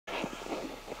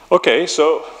Okay,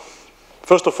 so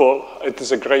first of all, it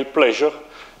is a great pleasure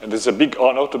and it's a big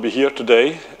honor to be here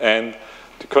today and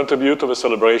to contribute to the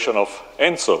celebration of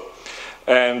ENSO.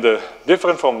 And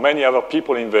different from many other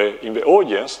people in the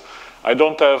audience, I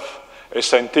don't have a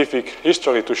scientific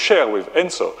history to share with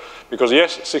ENSO because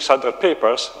yes, 600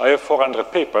 papers, I have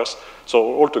 400 papers,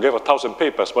 so altogether 1,000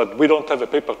 papers, but we don't have a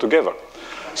paper together.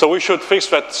 So we should fix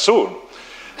that soon.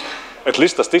 At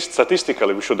least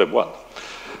statistically, we should have one.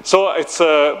 So it's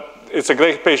a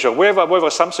great pleasure. We have,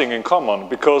 however, something in common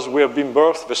because we have been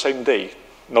birthed the same day,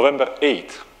 November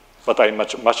 8th, but I'm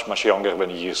much younger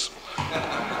than he is.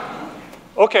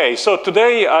 Okay, so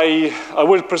today I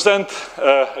will present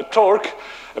a talk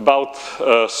about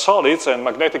solids and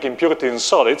magnetic impurity in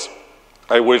solids.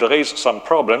 I will raise some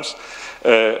problems,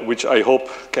 which I hope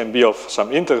can be of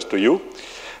some interest to you.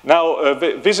 Now,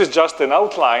 this is just an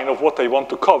outline of what I want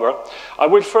to cover. I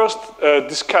will first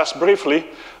discuss briefly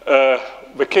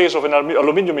the case of an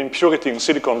aluminum impurity in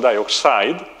silicon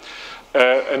dioxide.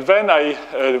 And then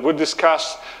I will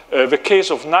discuss the case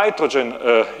of nitrogen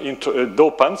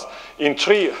dopants in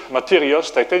three materials,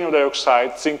 titanium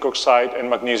dioxide, zinc oxide, and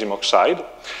magnesium oxide.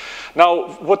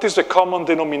 Now, what is the common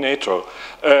denominator?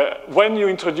 When you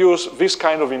introduce this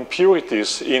kind of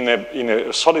impurities in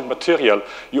a solid material,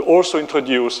 you also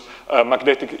introduce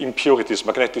magnetic impurities,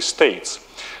 magnetic states.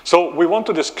 So we want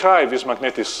to describe these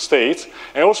magnetic states,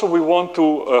 and also we want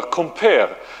to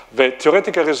compare the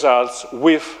theoretical results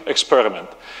with experiment.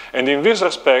 And in this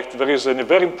respect, there is a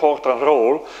very important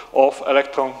role of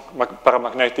electron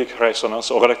paramagnetic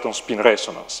resonance or electron spin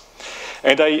resonance.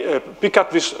 And I pick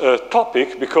up this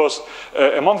topic because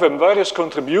among the various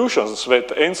contributions that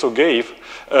ENSO gave,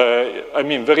 I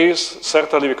mean, there is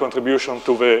certainly a contribution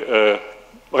to the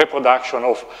reproduction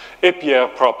of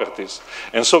APR properties.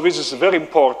 And so this is very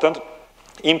important,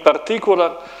 in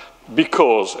particular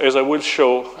because, as I will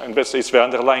show, and it's the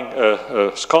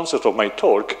underlying concept of my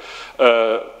talk,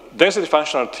 density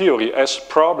functional theory has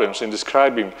problems in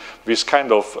describing this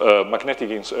kind of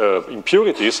magnetic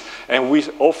impurities, and we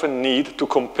often need to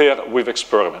compare with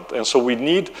experiment. And so we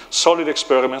need solid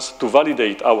experiments to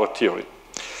validate our theory.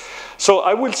 So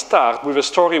I will start with a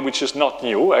story which is not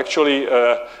new. Actually,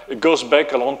 it goes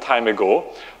back a long time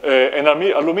ago, an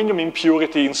aluminum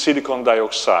impurity in silicon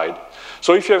dioxide.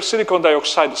 So if you have silicon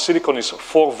dioxide, silicon is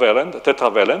 4-valent,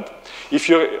 tetravalent. If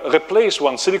you replace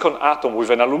one silicon atom with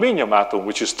an aluminum atom,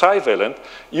 which is trivalent,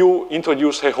 you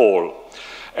introduce a hole.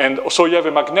 And so you have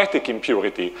a magnetic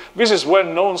impurity. This is well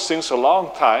known since a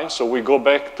long time, so we go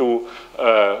back to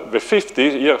the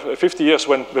 50 years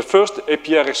when the first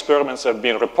APR experiments have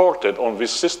been reported on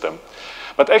this system.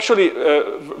 But actually,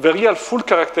 the real full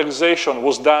characterization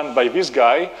was done by this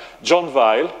guy, John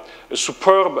Weil, a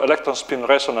superb electron spin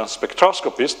resonance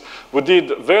spectroscopist who did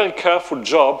a very careful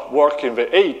job work in the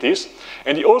 80s.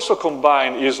 And he also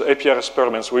combined his APR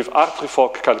experiments with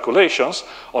Hartree-Fock calculations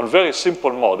on very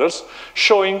simple models,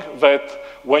 showing that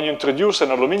when you introduce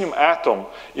an aluminum atom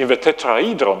in the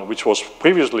tetrahedron, which was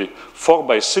previously formed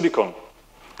by silicon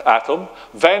atom,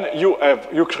 then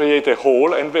you create a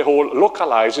hole, and the hole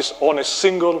localizes on a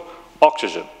single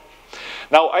oxygen.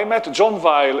 Now, I met John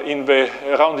Weil in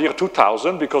around year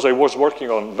 2000 because I was working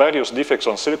on various defects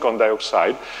on silicon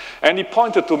dioxide, and he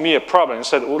pointed to me a problem and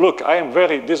said, oh, look, I am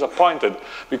very disappointed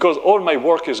because all my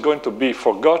work is going to be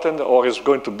forgotten or is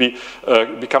going to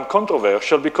become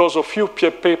controversial because of few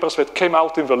papers that came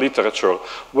out in the literature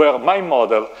where my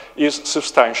model is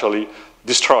substantially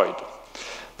destroyed.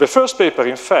 The first paper,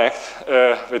 in fact,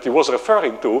 that he was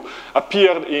referring to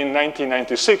appeared in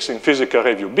 1996 in Physical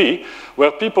Review B,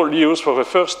 where people used for the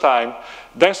first time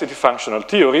density functional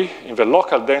theory in the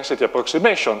local density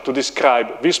approximation to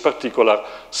describe this particular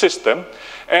system.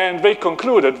 And they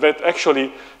concluded that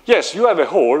actually, yes, you have a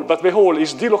hole, but the hole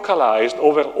is delocalized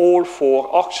over all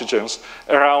 4 oxygens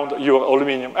around your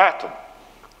aluminum atom.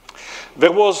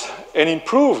 There was an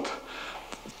improved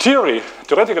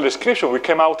theoretical description which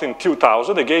came out in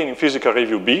 2000, again in Physical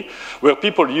Review B, where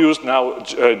people used now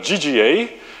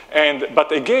GGA,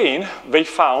 but again, they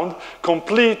found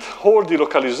complete hole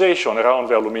delocalization around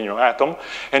the aluminum atom,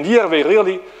 and here they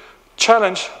really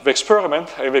challenged the experiment,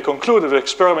 and they concluded the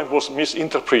experiment was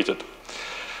misinterpreted.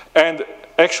 And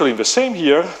actually, in the same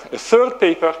year, a third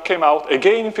paper came out,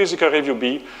 again in Physical Review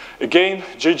B, again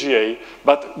GGA,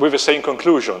 but with the same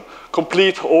conclusion,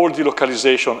 complete hole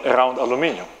delocalization around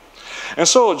aluminum. And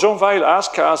so John Weil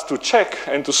asked us to check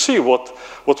and to see what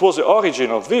was the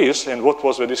origin of this and what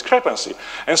was the discrepancy.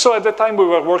 And so at that time we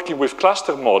were working with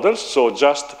cluster models, so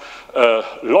just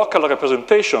local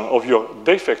representation of your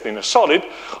defect in a solid.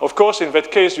 Of course, in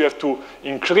that case, you have to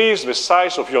increase the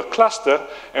size of your cluster,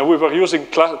 and we were using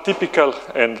typical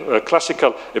and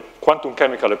classical quantum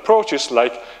chemical approaches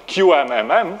like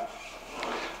QMMM.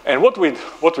 And what we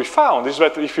found is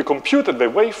that if you computed the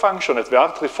wave function at the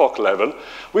R3-Fock level,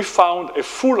 we found a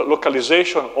full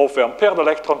localization of the unpaired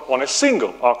electron on a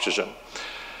single oxygen.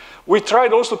 We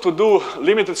tried also to do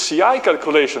limited CI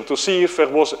calculation to see if there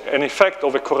was an effect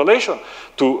of a correlation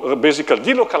to basically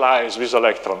delocalize this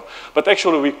electron. But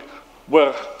actually, we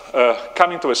were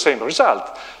coming to the same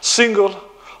result, single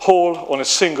hole on a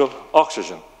single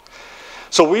oxygen.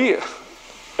 So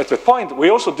at that point, we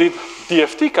also did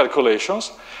DFT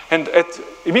calculations, and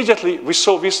immediately we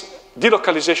saw this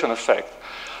delocalization effect.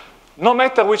 No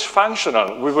matter which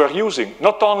functional we were using,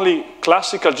 not only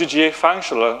classical GGA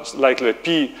functionals like the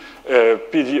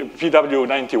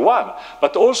PW91,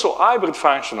 but also hybrid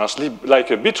functionals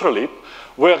like a Bitrolip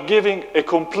were giving a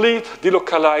complete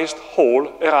delocalized hole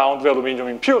around the aluminum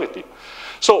impurity.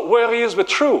 So where is the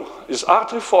true? Is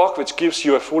R3-Fock, which gives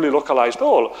you a fully localized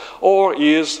hole, or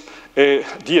is a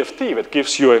DFT that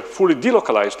gives you a fully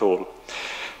delocalized hole?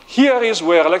 Here is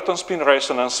where electron spin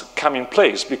resonance come in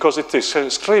place, because it is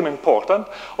extremely important.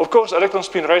 Of course, electron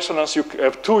spin resonance, you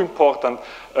have two important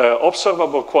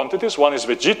observable quantities. One is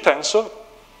the G tensor,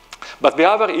 but the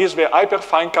other is the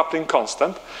hyperfine coupling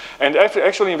constant. And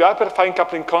actually, in the hyperfine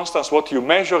coupling constants, what you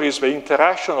measure is the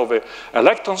interaction of an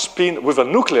electron spin with a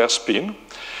nuclear spin.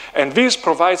 And this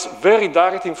provides very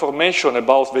direct information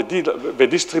about the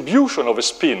distribution of a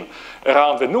spin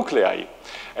around the nuclei.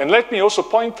 And let me also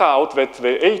point out that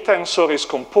the A tensor is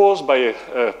composed by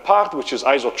a part which is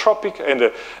isotropic and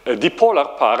a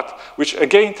dipolar part, which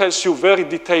again tells you very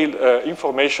detailed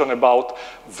information about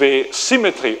the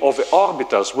symmetry of the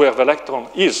orbitals where the electron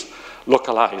is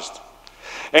localized.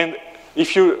 And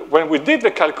when we did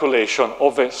the calculation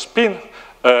of the spin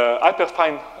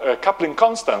hyperfine coupling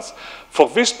constants for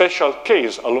this special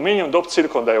case, aluminum doped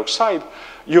silicon dioxide,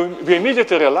 we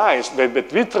immediately realized that the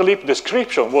Vitrolip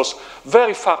description was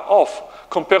very far off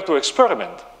compared to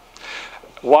experiment.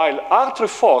 While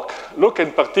R3-Fock, look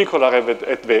in particular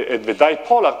at the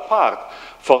dipolar part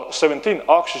for 17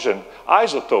 oxygen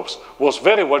isotopes, was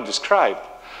very well described.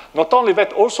 Not only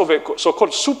that, also the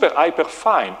so-called super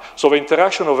hyperfine, so the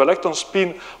interaction of electron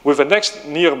spin with the next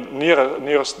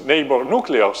nearest neighbor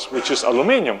nucleus, which is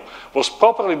aluminum, was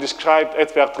properly described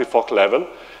at the R3-Fock level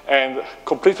and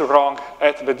completely wrong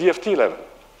at the DFT level.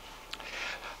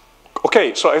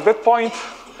 Okay, so at that point,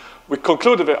 we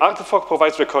concluded that R3-Fock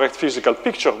provides the correct physical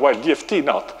picture, while DFT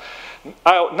not.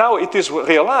 Now it is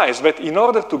realized that in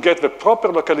order to get the proper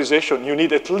localization, you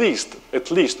need at least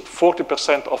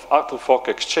 40% of R3-Fock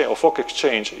exchange or Fock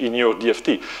exchange in your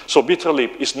DFT. So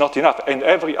Vitrolip is not enough, and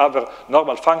every other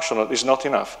normal functional is not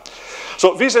enough.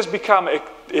 So this has become a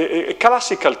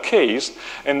classical case,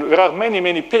 and there are many,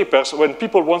 many papers when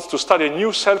people want to study a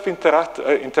new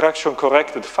self-interaction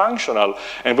corrected functional,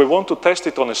 and we want to test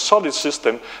it on a solid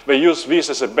system, they use this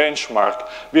as a benchmark.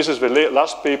 This is the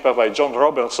last paper by John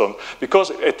Robertson, because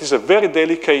it is a very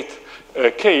delicate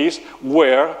case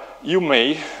where you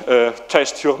may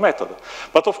test your method.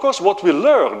 But of course, what we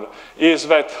learned is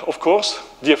that, of course,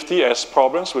 DFT has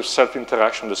problems with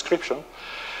self-interaction description,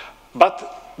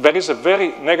 but there is a very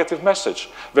negative message.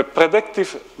 The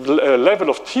predictive level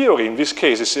of theory in this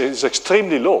case is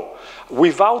extremely low.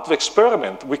 Without the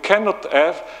experiment, we cannot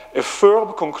have a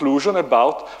firm conclusion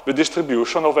about the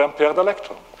distribution of the unpaired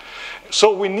electron.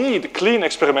 So we need clean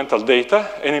experimental data,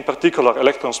 and in particular,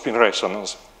 electron spin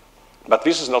resonance. But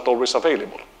this is not always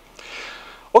available.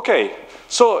 Okay,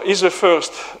 so is the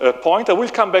first point. I will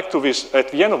come back to this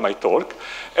at the end of my talk.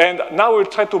 And now we'll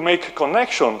try to make a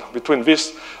connection between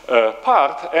this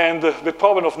part and the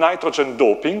problem of nitrogen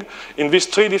doping in these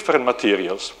three different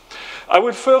materials. I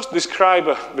will first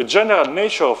describe the general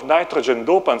nature of nitrogen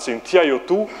dopants in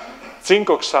TiO2, zinc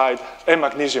oxide, and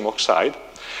magnesium oxide.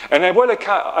 And I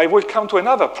will come to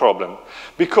another problem,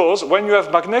 because when you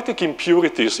have magnetic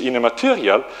impurities in a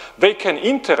material, they can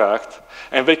interact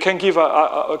and they can give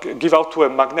out to a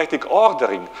magnetic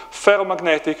ordering,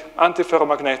 ferromagnetic,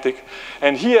 antiferromagnetic.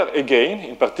 And here again,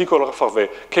 in particular for the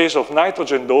case of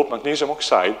nitrogen doped magnesium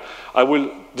oxide, I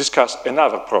will discuss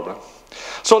another problem.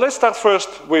 So let's start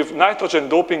first with nitrogen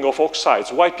doping of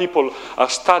oxides. Why people are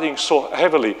studying so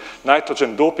heavily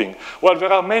nitrogen doping? Well,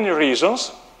 there are many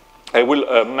reasons. I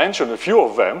will mention a few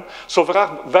of them. So there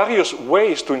are various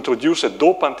ways to introduce a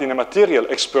dopant in a material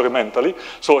experimentally.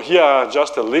 So here are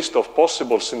just a list of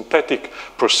possible synthetic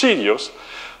procedures.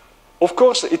 Of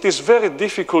course, it is very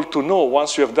difficult to know,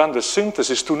 once you have done the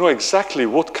synthesis, to know exactly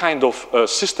what kind of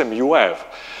system you have.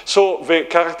 So the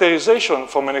characterization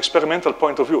from an experimental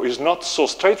point of view is not so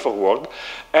straightforward,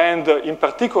 and in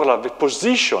particular, the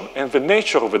position and the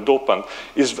nature of the dopant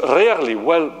is rarely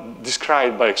well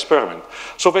described by experiment.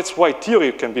 So that's why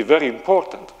theory can be very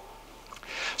important.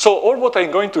 So all what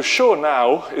I'm going to show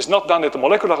now is not done at a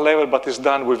molecular level, but is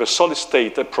done with a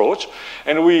solid-state approach.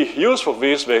 And we use for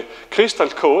this the crystal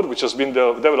code, which has been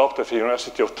developed at the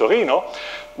University of Torino,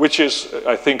 which is,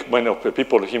 I think, many of the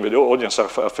people in the audience are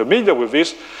familiar with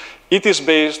this. It is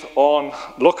based on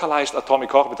localized atomic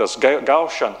orbitals,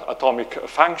 Gaussian atomic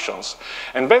functions.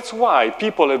 And that's why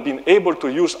people have been able to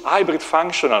use hybrid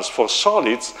functionals for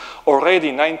solids already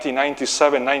in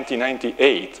 1997,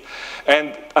 1998.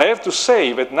 And I have to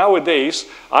say that nowadays,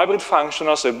 hybrid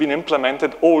functionals have been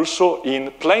implemented also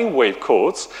in plane wave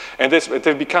codes, and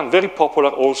they've become very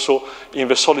popular also in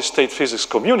the solid-state physics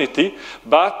community.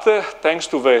 But thanks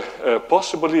to the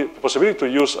possibility to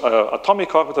use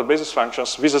atomic orbital basis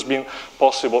functions, this has been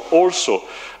possible also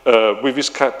with this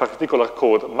particular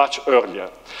code much earlier.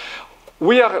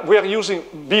 We are using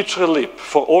B-tree-lip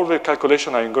for all the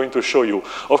calculation I'm going to show you.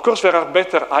 Of course, there are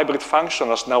better hybrid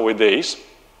functionals nowadays,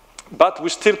 but we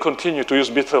still continue to use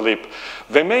B-tree-lip.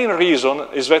 The main reason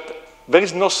is that there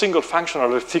is no single functional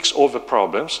that fixes all the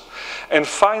problems. And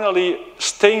finally,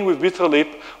 staying with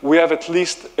B-tree-lip, we have at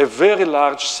least a very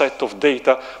large set of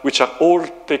data which are all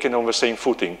taken on the same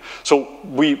footing. So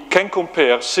we can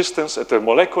compare systems at a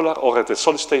molecular or at a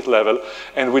solid-state level,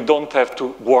 and we don't have to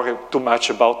worry too much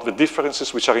about the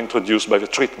differences which are introduced by the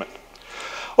treatment.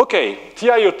 Okay,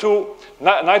 TiO2,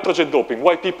 nitrogen doping,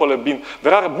 why people have been,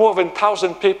 there are more than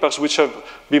 1,000 papers which have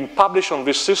been published on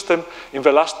this system in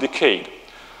the last decade.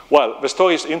 Well, the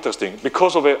story is interesting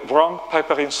because of a wrong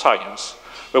paper in Science.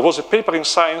 There was a paper in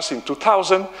Science in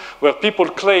 2000 where people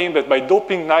claimed that by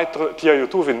doping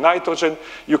TiO2 with nitrogen,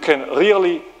 you can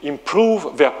really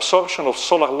improve the absorption of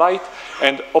solar light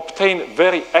and obtain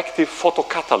very active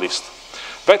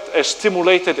photocatalyst. That has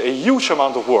stimulated a huge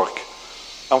amount of work.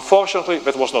 Unfortunately,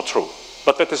 that was not true,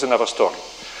 but that is another story.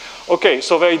 Okay,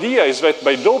 so the idea is that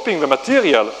by doping the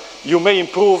material, you may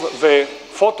improve the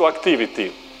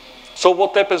photoactivity. So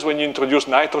what happens when you introduce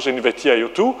nitrogen in the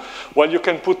TiO2? Well, you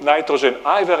can put nitrogen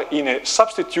either in a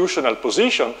substitutional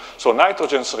position, so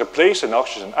nitrogens replace an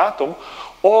oxygen atom,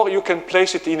 or you can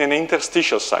place it in an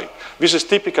interstitial site. This is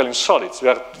typical in solids.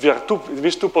 There are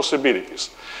these two possibilities.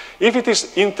 If it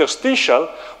is interstitial,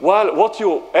 well, what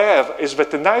you have is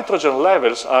that the nitrogen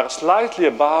levels are slightly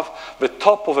above the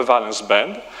top of the valence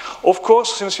band. Of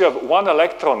course, since you have one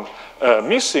electron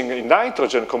missing in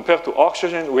nitrogen compared to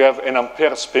oxygen, we have an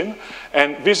ampere spin,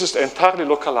 and this is entirely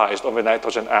localized on the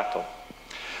nitrogen atom.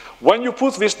 When you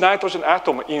put this nitrogen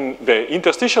atom in the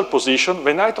interstitial position,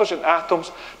 the nitrogen atom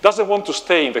doesn't want to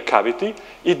stay in the cavity.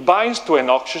 It binds to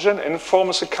an oxygen and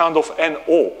forms a kind of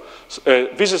NO.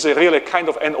 This is really a kind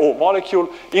of NO molecule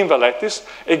in the lattice.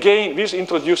 Again, this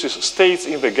introduces states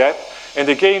in the gap. And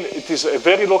again, it is a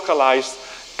very localized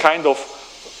kind of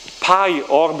pi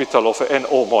orbital of a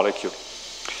NO molecule.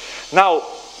 Now,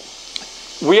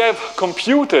 we have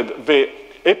computed the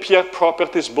APR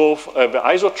properties, both the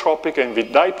isotropic and the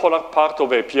dipolar part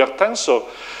of the APR tensor,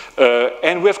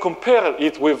 and we have compared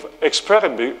it with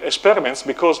experiments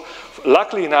because,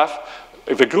 luckily enough,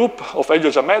 the group of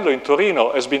Elio Giamello in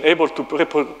Torino has been able to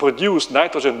produce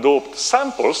nitrogen-doped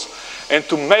samples and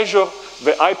to measure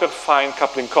the hyperfine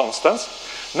coupling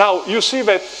constants. Now, you see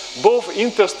that both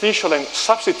interstitial and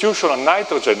substitutional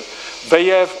nitrogen, they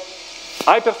have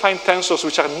hyperfine tensors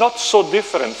which are not so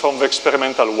different from the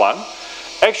experimental one.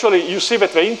 Actually, you see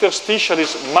that the interstitial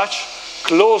is much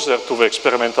closer to the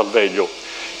experimental value.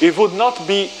 It would not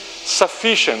be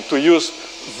sufficient to use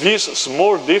these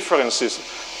small differences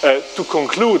to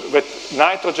conclude that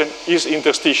nitrogen is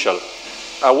interstitial.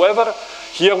 However,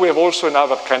 here we have also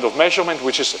another kind of measurement,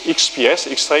 which is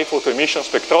XPS, X-ray photoemission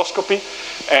spectroscopy.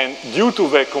 And due to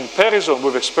the comparison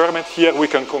with experiment here, we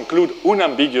can conclude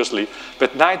unambiguously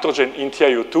that nitrogen in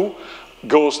TiO2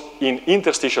 goes in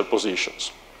interstitial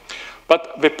positions.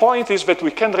 But the point is that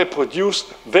we can reproduce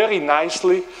very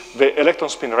nicely the electron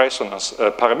spin resonance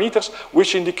parameters,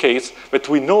 which indicates that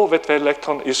we know that the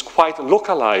electron is quite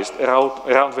localized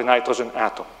around the nitrogen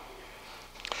atom.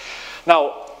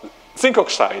 Now, zinc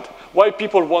oxide. Why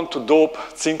people want to dope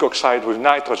zinc oxide with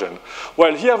nitrogen?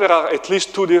 Well, here there are at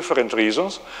least two different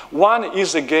reasons. One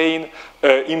is, again,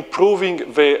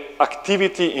 improving the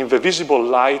activity in the visible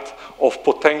light of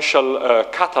potential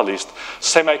catalysts.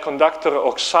 Semiconductor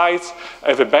oxides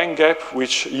have a band gap,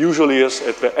 which usually is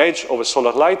at the edge of a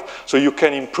solar light, so you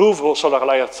can improve solar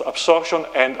light absorption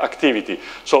and activity.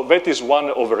 So that is one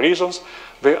of the reasons.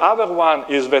 The other one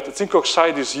is that zinc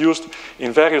oxide is used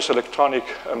in various electronic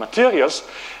materials,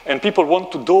 and people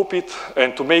want to dope it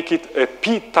and to make it a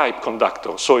p-type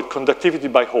conductor, so it's conductivity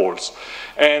by holes.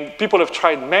 And people have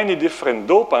tried many different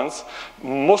dopants.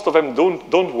 Most of them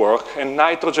don't work, and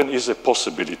nitrogen is a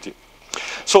possibility.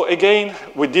 So again,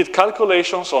 we did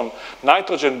calculations on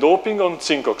nitrogen doping on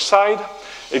zinc oxide.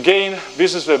 Again,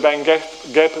 this is the band gap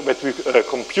that we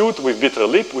compute with bitter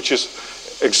lip, which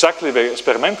is exactly the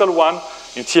experimental one.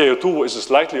 In TiO2 is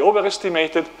slightly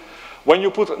overestimated. When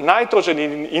you put nitrogen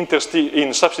in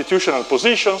substitutional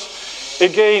positions,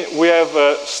 again, we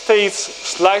have states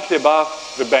slightly above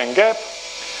the band gap.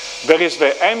 There is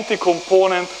the empty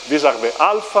component. These are the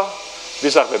alpha.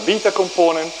 These are the beta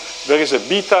component. There is a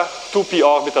beta 2p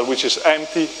orbital, which is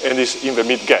empty and is in the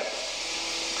mid-gap.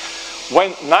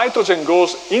 When nitrogen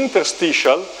goes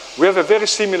interstitial, we have a very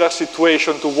similar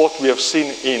situation to what we have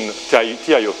seen in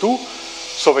TiO2.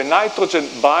 So the nitrogen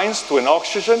binds to an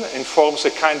oxygen and forms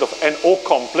a kind of NO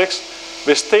complex.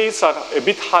 The states are a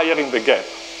bit higher in the gap.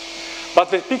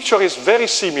 But the picture is very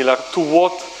similar to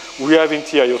what we have in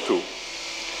TiO2.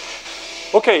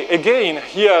 Okay, again,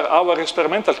 here our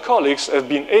experimental colleagues have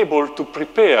been able to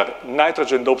prepare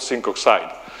nitrogen-doped zinc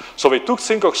oxide. So they took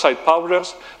zinc oxide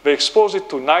powders, they exposed it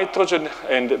to nitrogen,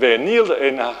 and they annealed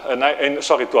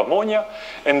to ammonia,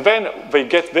 and then they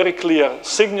get very clear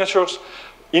signatures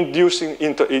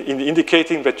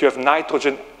indicating that you have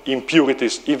nitrogen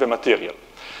impurities in the material.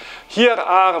 Here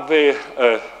are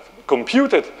the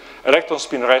computed electron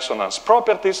spin resonance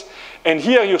properties, and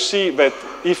here you see that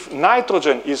if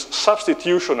nitrogen is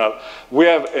substitutional, we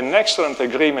have an excellent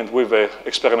agreement with the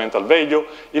experimental value.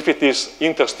 If it is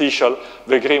interstitial,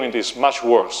 the agreement is much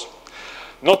worse.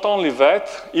 Not only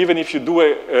that, even if you do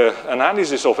an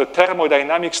analysis of the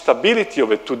thermodynamic stability of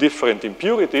the two different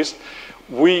impurities,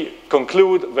 we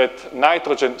conclude that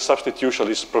nitrogen substitution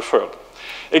is preferred.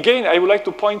 Again, I would like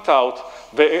to point out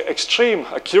the extreme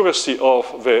accuracy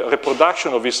of the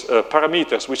reproduction of these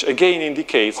parameters, which again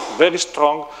indicates very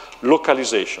strong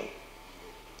localization.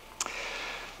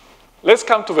 Let's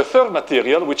come to the third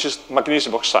material, which is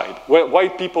magnesium oxide. Why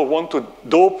people want to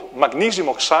dope magnesium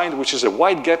oxide, which is a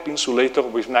wide gap insulator,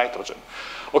 with nitrogen.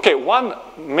 Okay,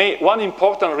 one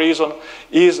important reason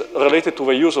is related to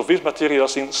the use of these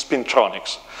materials in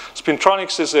spintronics.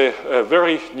 Spintronics is a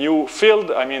very new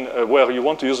field, I mean, where you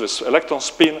want to use this electron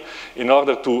spin in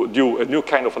order to do a new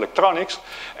kind of electronics.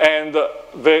 And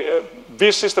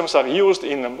these systems are used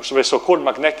in the so-called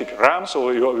magnetic RAM. So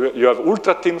you have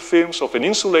ultra-thin films of an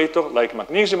insulator, like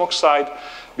magnesium oxide,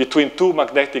 between two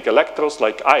magnetic electrodes,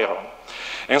 like iron.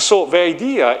 And so the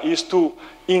idea is to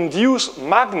induce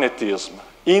magnetism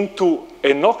into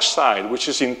an oxide which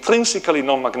is intrinsically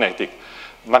non-magnetic,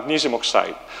 magnesium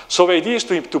oxide. So the idea is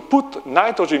to put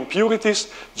nitrogen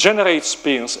impurities, generate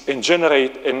spins, and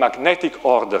generate a magnetic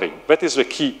ordering. That is the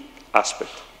key aspect.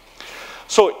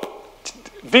 So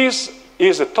this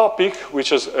is a topic which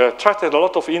has attracted a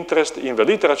lot of interest in the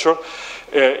literature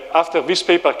after this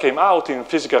paper came out in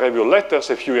Physical Review Letters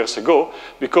a few years ago,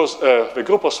 because the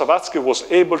group of Savatsky was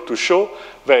able to show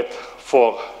that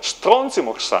for strontium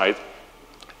oxide,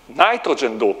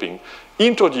 nitrogen doping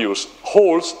introduced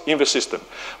holes in the system.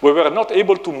 We were not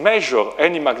able to measure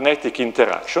any magnetic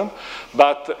interaction,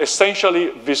 but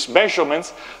essentially these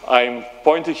measurements, I'm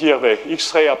pointing here the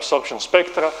X-ray absorption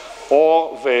spectra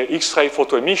or the X-ray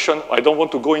photoemission, I don't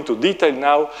want to go into detail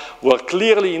now, were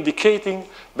clearly indicating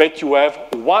that you have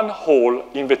one hole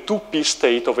in the 2p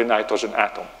state of a nitrogen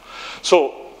atom.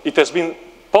 So it has been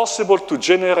possible to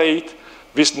generate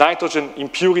this nitrogen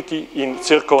impurity in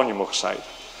zirconium oxide.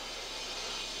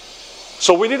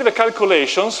 So we did the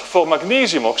calculations for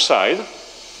magnesium oxide,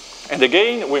 and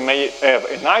again, we may have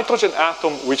a nitrogen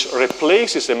atom which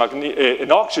replaces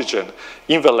an oxygen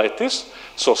in the lattice,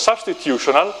 so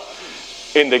substitutional,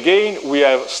 and again, we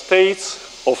have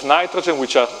states of nitrogen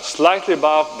which are slightly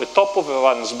above the top of the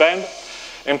valence band.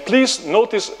 And please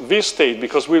notice this state,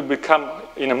 because we'll become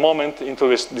in a moment into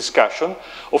this discussion.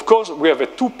 Of course, we have a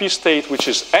 2p state which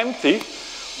is empty,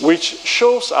 which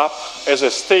shows up as a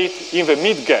state in the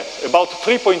mid-gap, about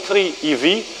 3.3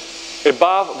 eV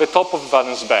above the top of the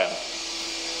valence band.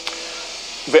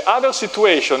 The other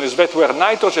situation is that where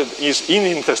nitrogen is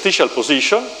in interstitial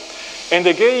position, and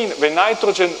again, the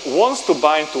nitrogen wants to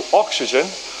bind to oxygen,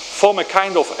 form a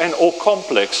kind of NO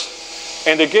complex,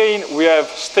 and again, we have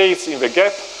states in the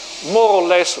gap more or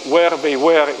less where they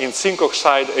were in zinc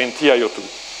oxide and TiO2.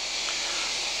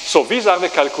 So these are the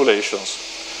calculations.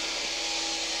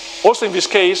 Also in this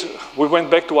case, we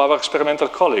went back to our experimental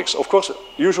colleagues. Of course,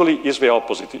 usually it's the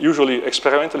opposite. Usually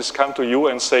experimentalists come to you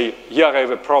and say, here I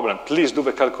have a problem, please do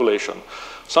the calculation.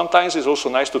 Sometimes it's also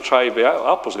nice to try the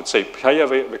opposite, say, here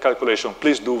the calculation,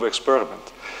 please do the experiment.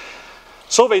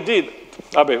 So they did.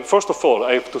 First of all,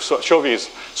 I have to show this.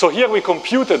 So here we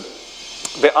computed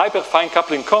the hyperfine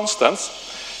coupling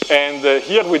constants, and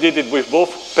here we did it with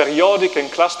both periodic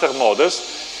and cluster models.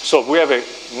 So we have a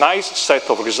nice set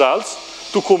of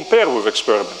results to compare with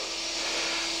experiment.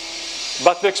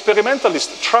 But the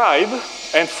experimentalists tried,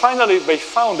 and finally they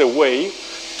found a way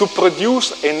to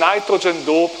produce a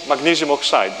nitrogen-doped magnesium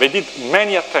oxide. They did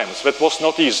many attempts. That was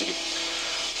not easy.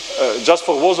 Just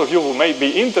for those of you who may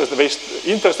be interested,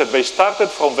 they started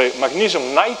from the magnesium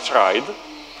nitride.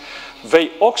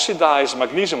 They oxidized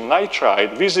magnesium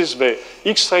nitride. This is the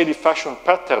X-ray diffraction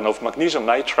pattern of magnesium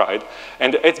nitride.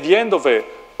 And at the end of the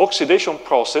oxidation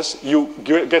process, you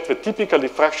get the typical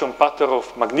diffraction pattern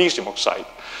of magnesium oxide.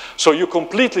 So you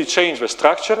completely change the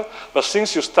structure, but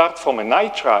since you start from a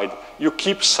nitride, you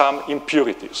keep some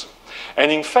impurities. And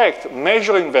in fact,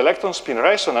 measuring the electron spin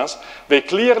resonance, they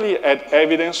clearly had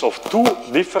evidence of two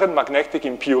different magnetic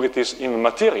impurities in the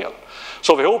material.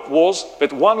 So the hope was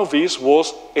that one of these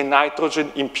was a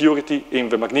nitrogen impurity in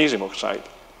the magnesium oxide.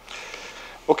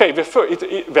 Okay,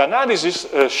 the analysis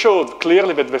showed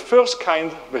clearly that the first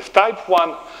kind, the type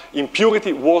 1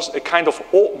 impurity, was a kind of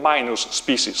O-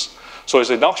 species. So it's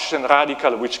an oxygen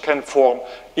radical which can form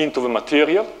into the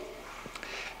material.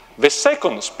 The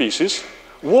second species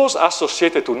was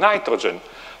associated to nitrogen,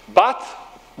 but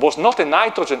was not a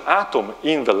nitrogen atom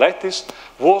in the lattice,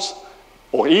 was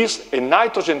or is a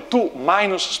nitrogen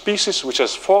 2- species which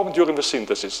has formed during the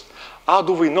synthesis. How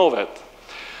do we know that?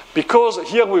 Because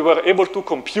here we were able to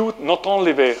compute not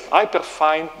only the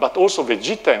hyperfine, but also the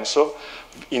G-tensor.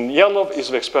 In yellow is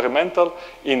the experimental,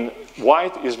 in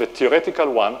white is the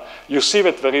theoretical one. You see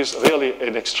that there is really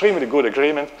an extremely good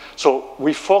agreement. So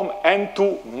we form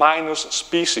N2-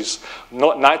 species,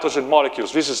 not nitrogen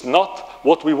molecules. This is not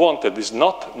what we wanted. This is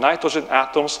not nitrogen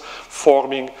atoms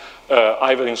forming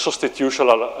either in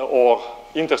substitutional or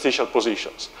interstitial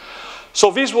positions. So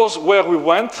this was where we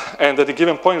went, and at a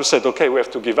given point we said, okay, we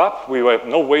have to give up. We have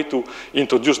no way to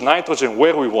introduce nitrogen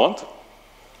where we want.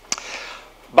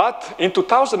 But in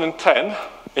 2010,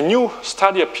 a new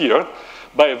study appeared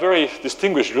by a very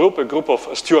distinguished group, a group of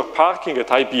Stuart Parking at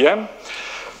IBM.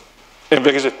 And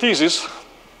there is a thesis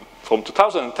from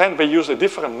 2010. They used a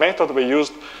different method. They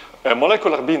used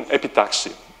molecular beam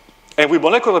epitaxy. And with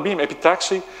molecular beam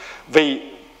epitaxy,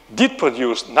 they did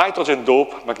produce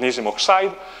nitrogen-doped magnesium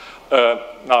oxide.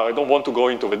 Now, I don't want to go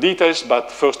into the details,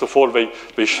 but first of all,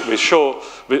 we saw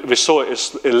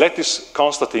a lattice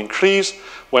constant increase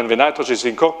when the nitrogen is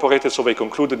incorporated, so they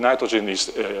concluded nitrogen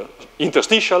is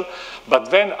interstitial.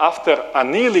 But then after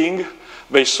annealing,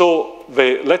 they saw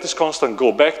the lattice constant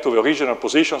go back to the original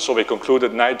position, so they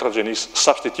concluded nitrogen is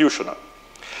substitutional.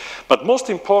 But most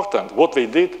important, what they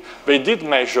did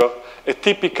measure a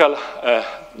typical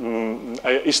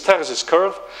hysteresis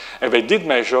curve, and they did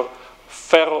measure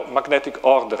ferromagnetic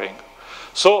ordering.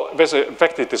 So, in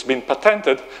fact, it has been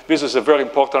patented. This is a very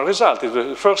important result. It's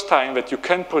the first time that you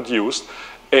can produce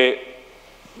a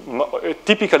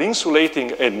typical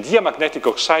insulating and diamagnetic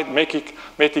oxide making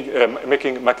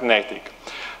magnetic.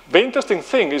 The interesting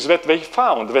thing is that they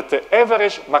found that the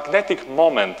average magnetic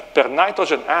moment per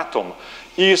nitrogen atom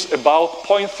is about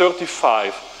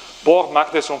 0.35 Bohr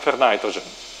magnetron per nitrogen,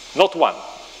 not 1.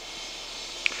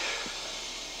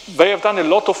 They have done a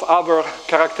lot of other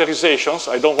characterizations.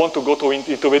 I don't want to go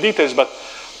into the details, but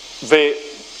the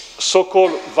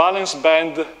so-called valence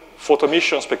band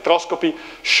photoemission spectroscopy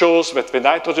shows that the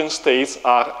nitrogen states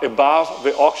are above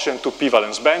the oxygen to p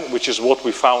valence band, which is what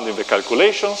we found in the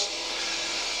calculations.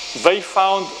 They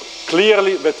found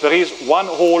clearly that there is one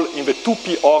hole in the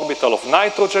 2p orbital of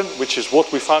nitrogen, which is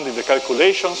what we found in the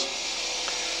calculations.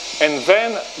 And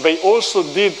then they also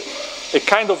did a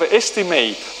kind of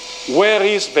estimate. Where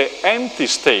is the empty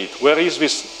state? Where is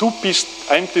this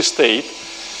 2p empty state?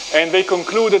 And they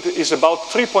concluded it is about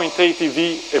 3.8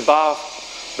 eV above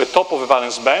the top of the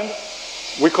valence band.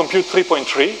 We compute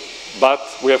 3.3, but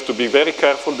we have to be very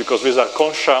careful because these are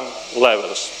Kohn-Sham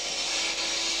levels.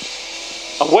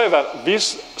 However,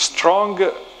 this strong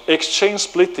exchange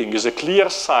splitting is a clear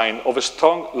sign of a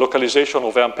strong localization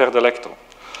of the unpaired electron.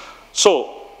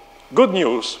 So, good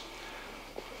news.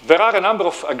 There are a number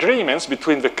of agreements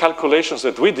between the calculations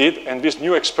that we did and these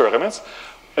new experiments.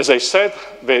 As I said,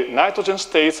 the nitrogen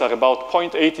states are about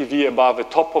 0.8 eV above the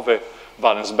top of the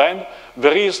valence band.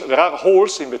 There are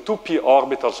holes in the 2p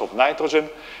orbitals of nitrogen,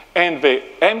 and the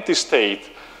empty state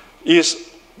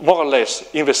is more or less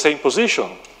in the same position.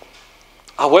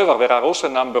 However, there are also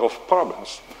a number of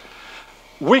problems.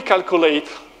 We calculate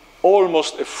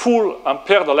almost a full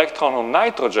unpaired electron on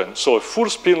nitrogen, so a full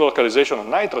spin localization on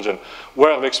nitrogen,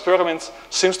 where the experiment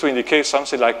seems to indicate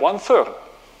something like 1/3.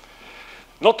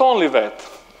 Not only that,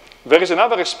 there is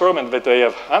another experiment that they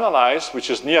have analyzed,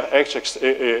 which is near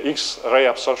X-ray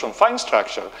absorption fine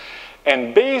structure.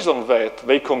 And based on that,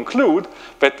 they conclude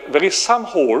that there is some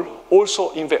hole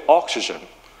also in the oxygen.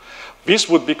 This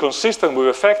would be consistent with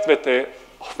the fact that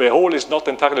the hole is not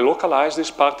entirely localized,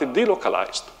 it's partly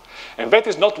delocalized. And that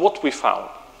is not what we found.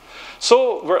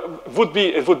 So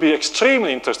it would be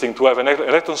extremely interesting to have an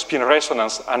electron spin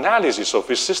resonance analysis of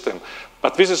this system.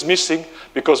 But this is missing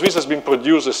because this has been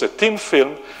produced as a thin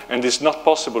film, and it's not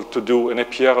possible to do an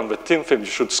APR on the thin film.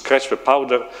 You should scratch the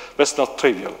powder. That's not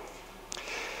trivial.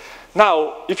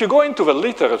 Now, if you go into the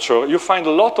literature, you find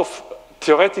a lot of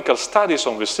theoretical studies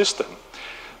on this system.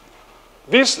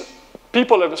 These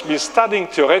people have been studying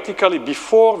theoretically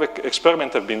before the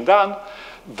experiment had been done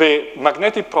the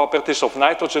magnetic properties of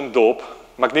nitrogen dope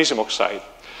magnesium oxide.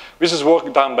 This is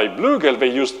work done by Blugel.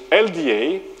 They used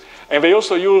LDA, and they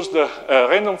also used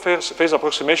random phase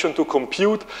approximation to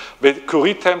compute the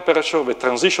Curie temperature, the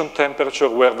transition temperature,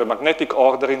 where the magnetic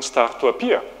ordering starts to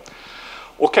appear.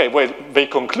 Okay, well, they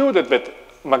concluded that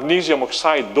magnesium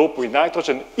oxide doped with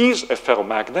nitrogen is a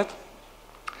ferromagnet,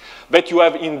 that you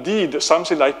have indeed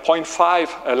something like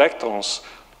 0.5 electrons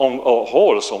or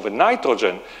holes on the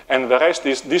nitrogen, and the rest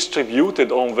is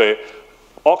distributed on the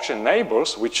oxygen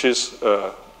neighbors, which is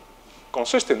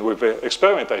consistent with the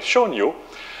experiment I've shown you.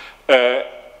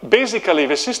 Basically,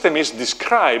 the system is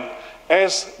described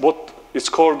as what is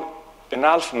called an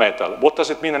half metal. What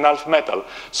does it mean, an half metal?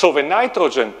 So the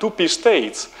nitrogen 2p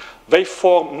states, they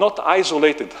form not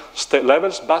isolated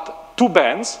levels, but two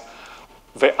bands.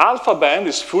 The alpha band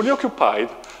is fully occupied.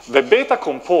 The beta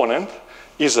component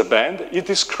is a band. It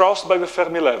is crossed by the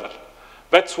Fermi level.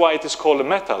 That's why it is called a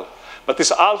metal. But it's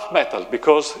half metal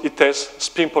because it has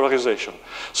spin polarization.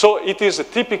 So it is a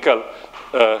typical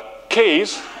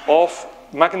case of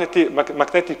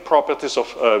magnetic properties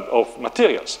of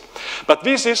materials. But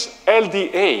this is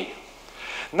LDA.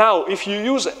 Now, if you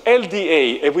use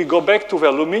LDA, and we go back to the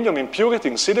aluminum impurity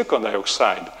in silicon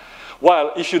dioxide,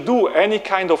 well, if you do any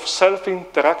kind of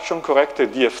self-interaction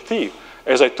corrected DFT,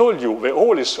 as I told you, the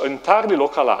hole is entirely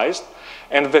localized,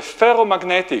 and the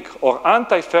ferromagnetic or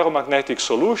anti-ferromagnetic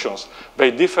solutions,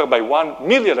 they differ by 1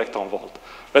 milli-electron volt.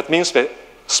 That means the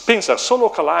spins are so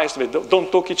localized they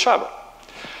don't talk each other.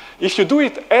 If you do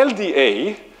it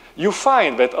LDA, you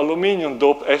find that aluminum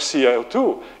doped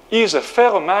SiO2 is a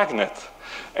ferromagnet,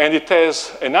 and it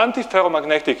has an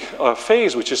anti-ferromagnetic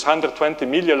phase, which is 120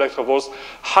 milli-electrovolts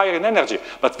higher in energy.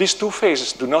 But these two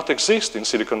phases do not exist in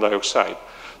silicon dioxide.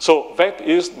 So that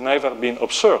is never been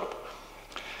observed.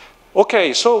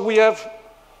 Okay, so we have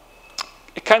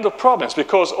a kind of problems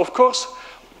because, of course,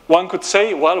 one could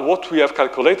say, well, what we have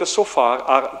calculated so far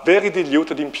are very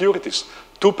diluted impurities,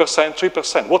 2%,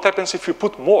 3%. What happens if you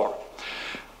put more?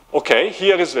 Okay,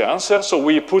 here is the answer. So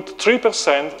we put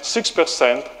 3%,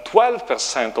 6%,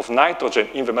 12% of nitrogen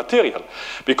in the material.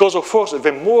 Because, of course,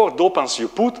 the more dopants you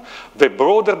put, the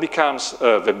broader becomes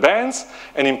the bands.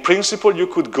 And in principle, you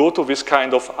could go to this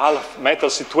kind of half metal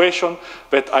situation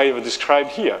that I have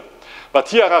described here. But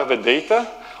here are the data.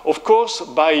 Of course,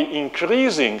 by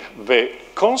increasing the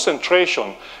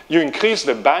concentration, you increase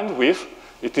the bandwidth.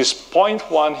 It is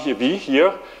 0.1 eV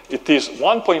here. It is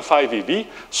 1.5 eV.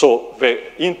 So the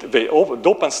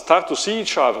dopants start to see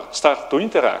each other, start to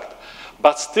interact.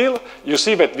 But still, you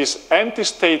see that this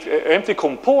empty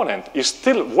component is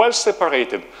still well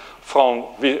separated from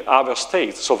the other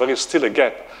states. So there is still a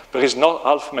gap. There is no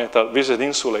half metal. This is an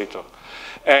insulator.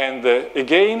 And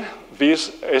again,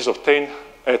 this is obtained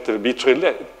at the bit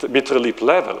relief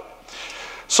level.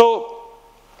 So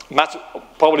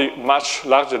probably much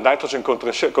larger nitrogen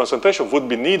concentration would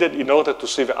be needed in order to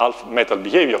see the half metal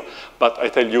behavior. But I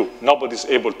tell you, nobody is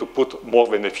able to put more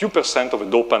than a few percent of a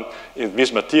dopant in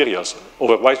these materials.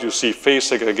 Otherwise, you see phase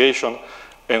segregation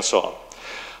and so on.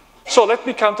 So let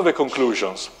me come to the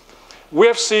conclusions. We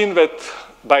have seen that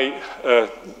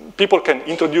people can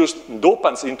introduce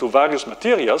dopants into various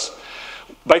materials.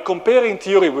 By comparing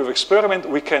theory with experiment,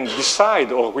 we can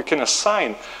decide or we can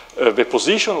assign the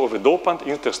position of the dopant,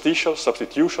 interstitial,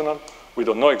 substitutional. We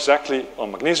don't know exactly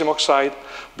on magnesium oxide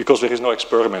because there is no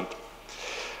experiment.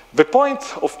 The point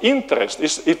of interest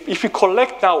is if we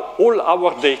collect now all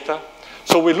our data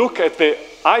So we look at the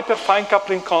hyperfine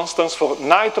coupling constants for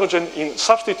nitrogen in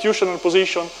substitutional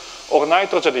position or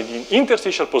nitrogen in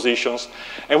interstitial positions,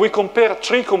 and we compare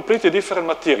 3 completely different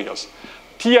materials,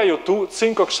 TiO2,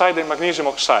 zinc oxide, and magnesium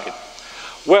oxide,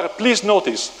 where, please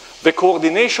notice, the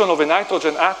coordination of a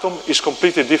nitrogen atom is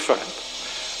completely different.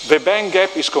 The band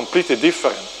gap is completely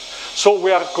different. So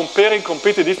we are comparing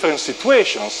completely different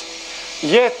situations,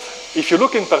 yet if you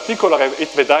look in particular at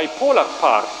the dipolar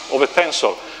part of a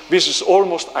tensor, this is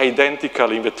almost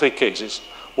identical in the 3 cases.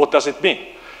 What does it mean?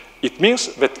 It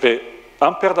means that the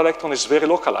unpaired electron is very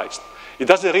localized. It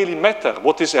doesn't really matter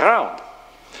what is around.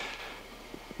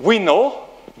 We know,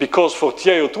 because for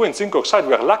TiO2 and zinc oxide,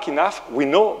 we are lucky enough, we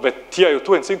know that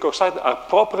TiO2 and zinc oxide are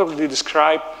properly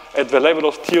described at the level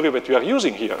of theory that we are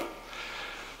using here.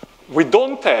 We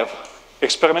don't have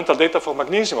experimental data for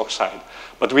magnesium oxide,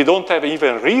 but we don't have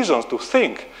even reasons to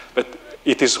think that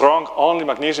it is wrong only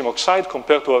magnesium oxide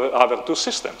compared to other 2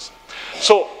 systems.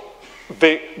 So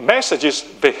the message is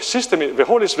the system, the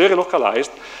whole is very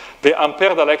localized, the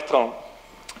unpaired electron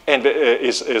and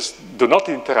do not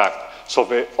interact. So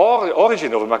the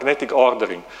origin of magnetic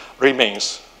ordering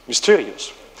remains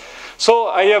mysterious.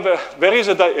 So there is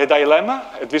a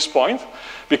dilemma at this point,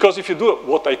 because if you do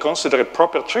what I consider a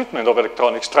proper treatment of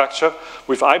electronic structure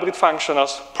with hybrid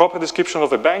functionals, proper description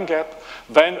of the band gap,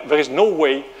 then there is no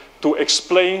way to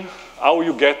explain how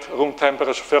you get room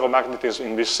temperature ferromagnetism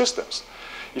in these systems.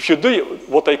 If you do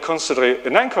what I consider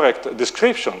an incorrect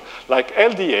description, like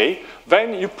LDA,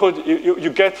 then you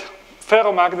get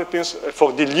ferromagnetism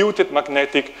for diluted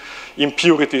magnetic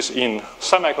impurities in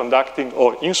semiconducting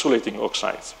or insulating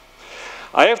oxides.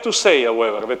 I have to say,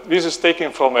 however, that this is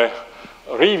taken from a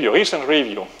recent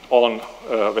review on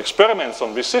the experiments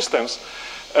on these systems.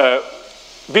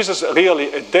 This is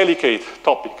really a delicate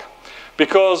topic,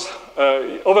 because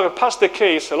over the past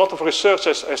decades, a lot of research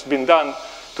has been done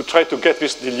to try to get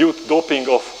this dilute doping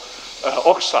of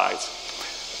oxides.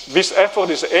 This effort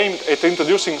is aimed at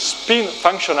introducing spin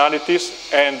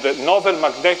functionalities and novel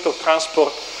magnetic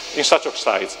transport in such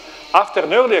oxides. After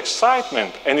an early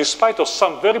excitement, and in spite of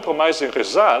some very promising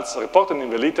results reported in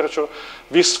the literature,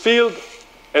 this field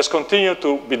has continued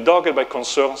to be dogged by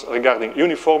concerns regarding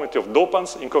uniformity of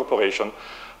dopants incorporation,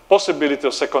 possibility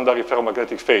of secondary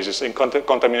ferromagnetic phases, and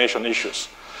contamination issues.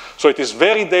 So it is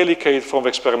very delicate from the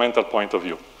experimental point of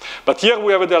view. But here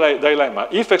we have a dilemma.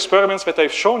 If experiments that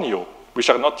I've shown you, which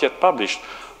are not yet published,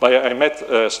 I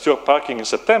met Stuart Parking in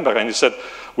September, and he said,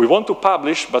 we want to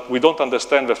publish, but we don't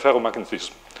understand the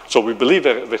ferromagnetism. So we believe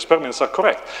that the experiments are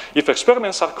correct. If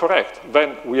experiments are correct,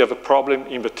 then we have a problem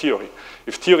in the theory.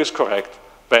 If theory is correct,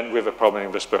 then we have a problem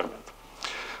in the experiment.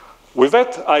 With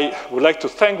that, I would like to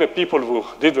thank the people who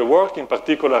did the work, in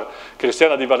particular,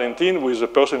 Cristiana Di Valentin, who is a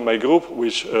person in my group who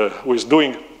is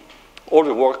doing all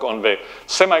the work on the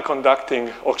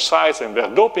semiconducting oxides and their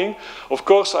doping. Of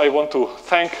course, I want to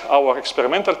thank our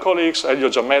experimental colleagues, Elio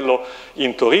Giamello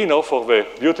in Torino, for the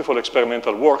beautiful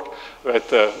experimental work that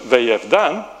they have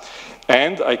done.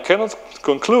 And I cannot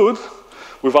conclude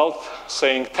without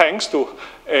saying thanks to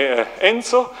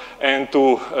Enzo and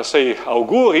to say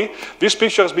auguri. This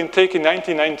picture has been taken in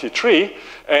 1993,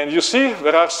 and you see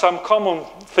there are some common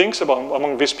things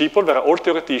among these people. They are all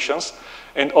theoreticians,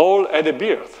 and all had a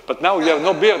beard. But now you have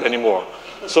no beard anymore.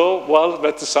 So, well,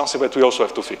 that is something that we also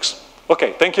have to fix.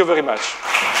 Okay, thank you very much.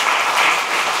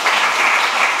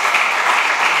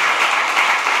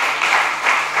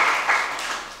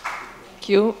 Thank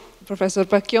you, Professor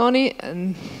Pacchioni.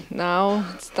 And now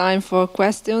it's time for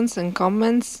questions and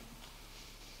comments.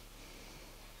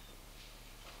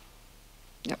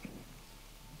 Yeah.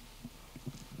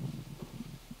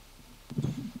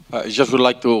 I just would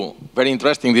like to, very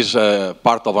interesting this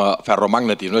part of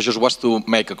ferromagnetism. I just was to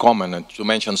make a comment and to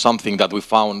mention something that we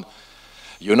found.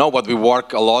 You know what, we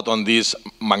work a lot on these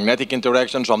magnetic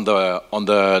interactions on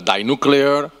the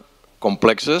dinuclear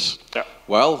complexes. Yeah.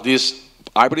 Well, these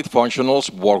hybrid functionals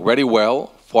work very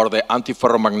well for the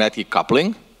antiferromagnetic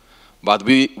coupling, but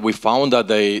we found that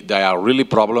they are really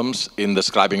problems in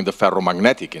describing the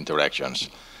ferromagnetic interactions.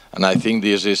 And I think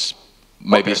this is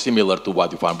maybe similar to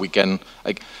what you found. We can,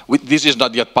 this is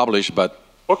not yet published, but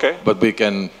we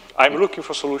can. I'm looking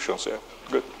for solutions. Yeah,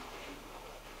 good.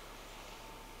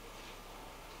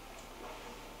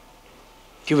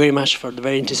 Thank you very much for the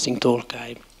very interesting talk.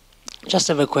 I just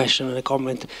have a question and a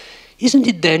comment. Isn't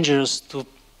it dangerous to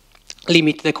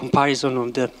limit the comparison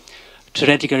of the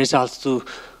theoretical results to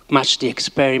match the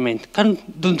experiment?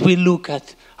 Don't we look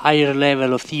at higher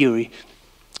level of theory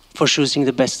for choosing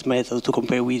the best method to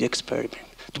compare with the experiment,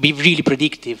 to be really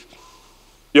predictive?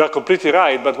 You are completely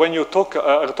right, but when you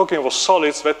are talking about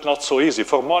solids, that's not so easy.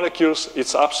 For molecules,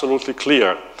 it's absolutely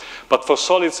clear. But for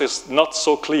solids, it's not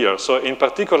so clear. So in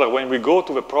particular, when we go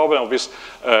to the problem with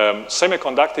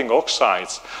semiconducting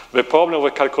oxides, the problem of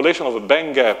the calculation of a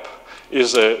band gap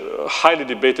is a highly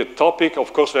debated topic.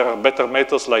 Of course, there are better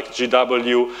methods like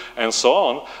GW and so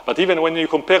on. But even when you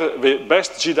compare the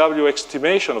best GW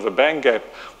estimation of the band gap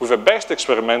with the best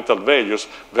experimental values,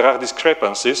 there are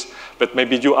discrepancies that may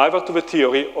be due either to the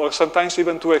theory or sometimes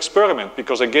even to experiment,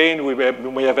 because again,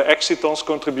 we have excitons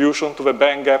contribution to the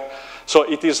band gap. So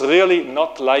it is really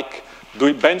not like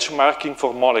doing benchmarking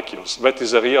for molecules. That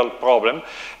is a real problem.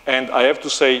 And I have to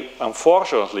say,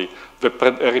 unfortunately,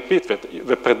 I repeat that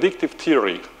the predictive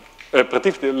theory,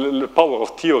 the power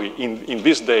of theory in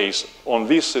these days on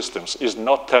these systems is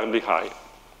not terribly high.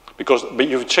 Because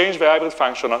you change the hybrid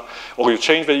functional or you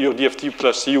change your DFT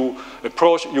plus U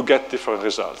approach, you get different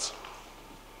results.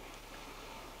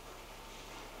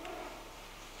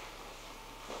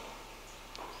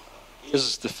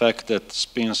 Is the fact that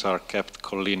spins are kept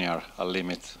collinear a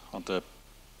limit on the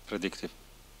predictive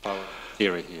power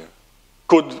theory here?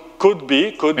 Could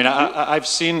be. I've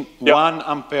seen 1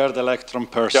 unpaired electron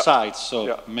per side,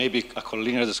 so maybe a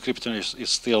collinear description is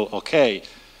still okay.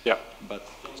 Yeah. But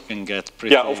it can get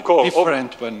pretty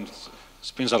different when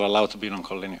spins are allowed to be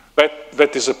non-collinear.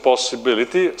 That is a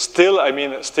possibility. Still,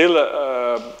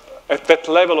 at that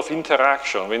level of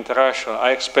interaction,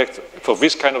 I expect for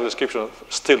this kind of description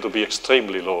still to be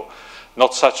extremely low.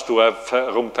 Not such to have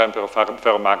room temperature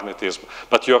ferromagnetism,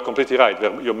 but you are completely right.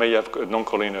 You may have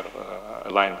non-collinear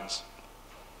alignments.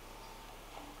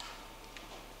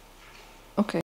 Okay.